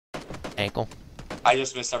Ankle. I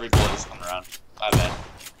just missed every bullet this coming around. My bad.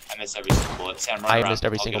 I missed every single bullet. Sam, run I around. missed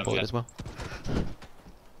every I'll single get him bullet again. as well.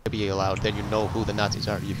 To be allowed, then you know who the Nazis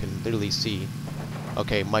are. You can literally see,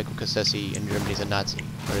 okay, Michael Cassesi in Germany's a Nazi.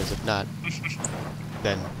 Whereas if not,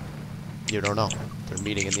 then you don't know. They're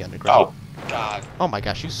meeting in the underground. Oh, God. Oh my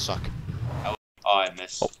gosh, you suck. Oh, I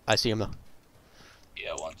missed. Oh, I see him though.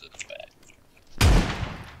 Yeah, one's in the back.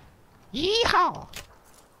 Yeehaw!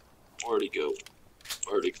 Where'd he go?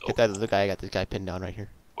 Where'd he go? Get that other guy. I got this guy pinned down right here.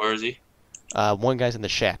 Where is he? One guy's in the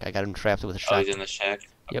shack. I got him trapped with a Oh, shotgun. he's in the shack?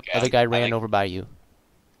 Yep, Okay, other guy I ran think- over by you.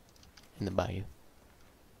 In the bayou.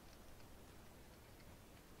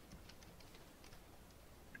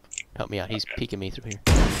 Help me out. He's Okay. peeking me through here.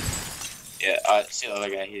 Yeah, see the other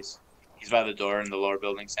guy. He's by the door in the lower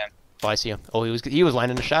building, Sam. Oh, I see him. Oh, he was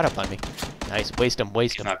lining a shot up on me. Nice. Waste him.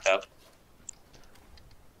 Waste He's him. knocked out.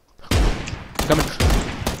 Coming.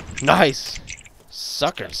 Nice.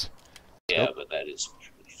 Suckers. Yeah, Nope. but that is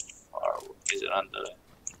pretty far. Is it on the...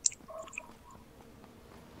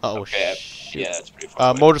 Oh, Okay, shit. yeah, that's pretty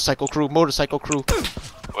far away. Motorcycle crew. Motorcycle crew.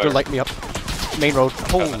 Where? They're lighting me up. Main road.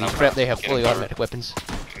 Holy I'm crap, they have getting fully covered. automatic weapons.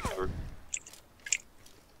 Getting covered.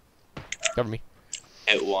 Cover me.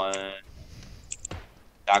 Hit one.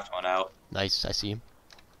 Knocked one out. Nice. I see him.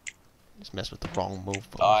 Just messed with the wrong move.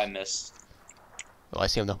 Oh, I missed. Oh, I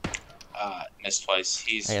see him though. Missed twice.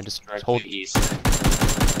 He's Hey, just directly hold- east.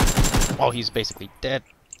 Oh, he's basically dead.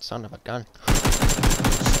 Son of a gun.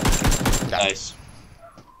 Got him. Nice.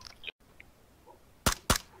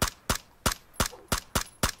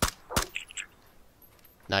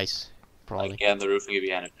 Nice. Probably. Like, yeah, on the roof, we get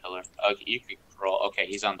behind a pillar. Okay, you could crawl. Okay,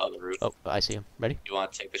 he's on the other roof. Oh, I see him. Ready? You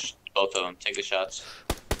want to take both of them? Take the shots.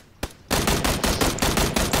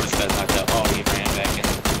 First guy's knocked out. Oh, he ran back in.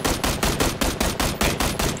 Okay.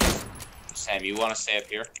 Sam, you want to stay up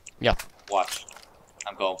here? Yeah. Watch.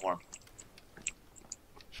 I'm going for him.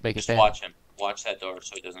 Should make it Just fair. watch him. Watch that door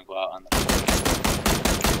so he doesn't go out on the roof.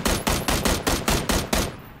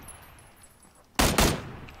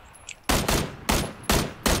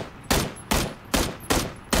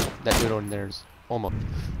 That dude over there is almost.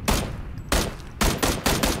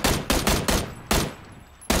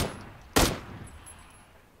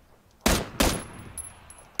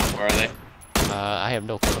 Where are they? I have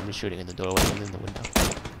no clue. I'm just shooting in the doorway and in the window.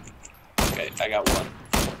 Okay, I got one.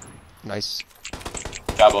 Nice.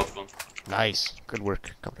 Got both of them. Nice. Good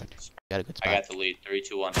work. Come on. Got a good spot. I got the lead. 3,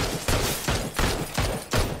 2, 1.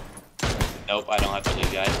 Nope, I don't have the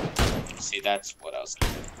lead guy. See, that's what I was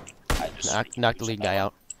thinking. I just Knocked the lead guy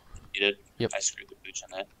out. You did? Yep. I screwed the pooch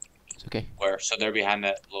on that. It's okay. Where? So they're behind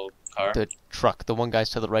that little car? The truck. The one guy's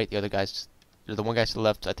to the right. The other guy's. The one guy's to the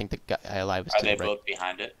left. I think the guy alive is Are to they the right. both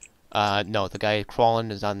behind it? No. The guy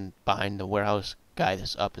crawling is on behind the warehouse. Guy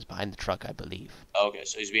that's up is behind the truck, I believe. Okay,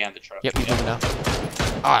 so he's behind the truck. Yep, he's moving now.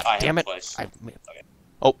 I Ah, hit damn him it! twice.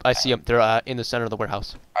 Oh, I see them. They're in the center of the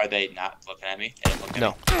warehouse. Are they not looking at me? They didn't look at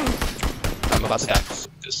No. me. I'm about to die.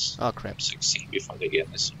 Just Oh crap! 16 before they get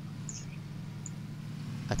in this.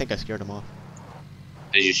 I think I scared them off.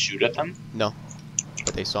 Did you shoot at them? No,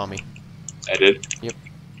 but they saw me, I did.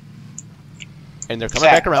 and they're coming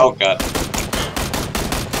back around. Oh god.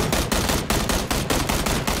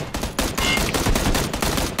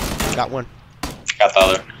 Got one. Got the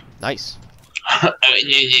other. Nice.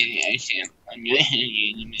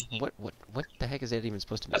 What the heck is that even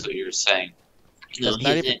supposed to That's mean? what you were saying. That's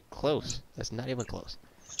not even close. That's not even close.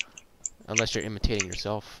 Unless you're imitating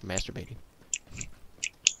yourself masturbating.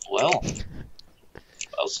 Well.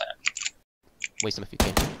 Well, Sam. Waste them if you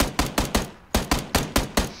can.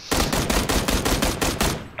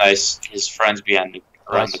 Nice. His friend's behind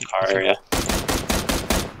around the Nice. car area.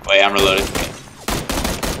 Wait, I'm reloading. Okay.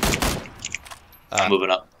 I'm moving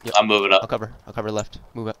up. Yep. I'm moving up. I'll cover left.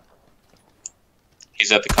 Move up.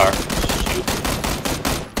 He's at the car. Shoot.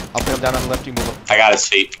 I'll put him down on the left. You move up. I got his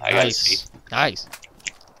feet. I got his feet. Nice.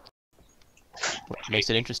 Makes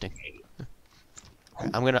it interesting.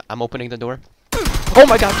 I'm opening the door. Oh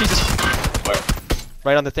my god, Jesus! Where?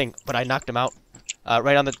 Right on the thing, but I knocked him out.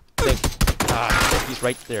 Right on the thing. Ah, he's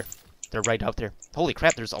right there. They're right out there. Holy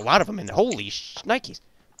crap, there's a lot of them in there. Holy Nikes.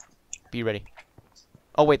 Be ready.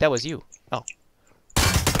 Oh wait, that was you. Oh.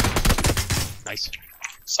 Nice.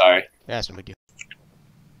 Sorry. Yeah, that's no big deal.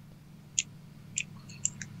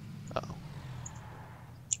 Uh-oh.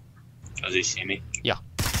 Does he see me? Yeah.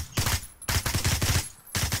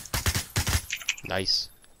 Nice.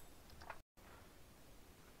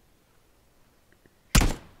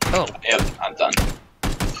 Oh, Yep, I'm done.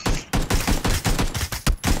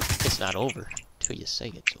 it's not over till you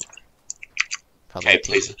say it's over. Probably Okay, a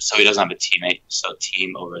team. please. So he doesn't have a teammate. So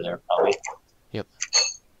team over there, probably. Yep.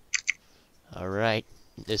 Alright.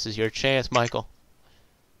 This is your chance, Michael.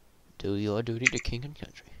 Do your duty to king and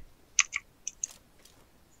country.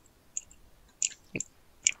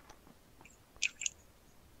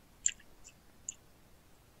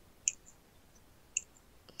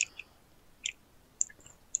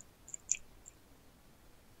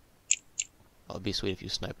 Oh, it'd be sweet if you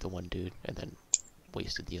sniped the one dude and then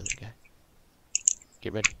wasted the other guy.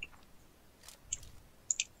 Get ready.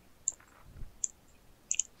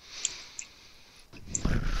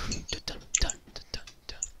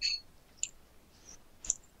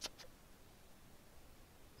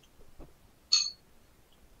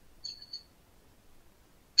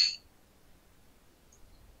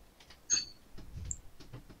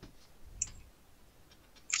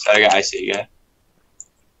 So I see you guy.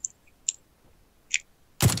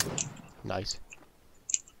 Nice.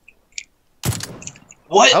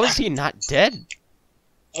 What? How is he not dead?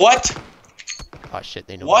 What? Oh shit,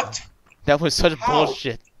 they know. What? That was such How?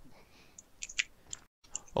 bullshit.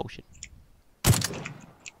 Oh shit.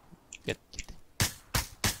 Get.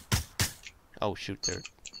 Oh shoot, they're...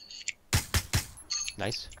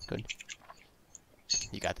 Nice, good.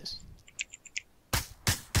 You got this.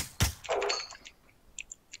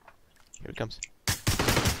 Here it comes.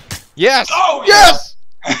 Yes! Oh, yes!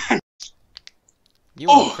 You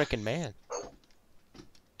Oh. a frickin' man.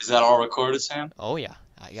 Is that all recorded, Sam? Oh yeah,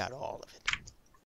 I got all of it.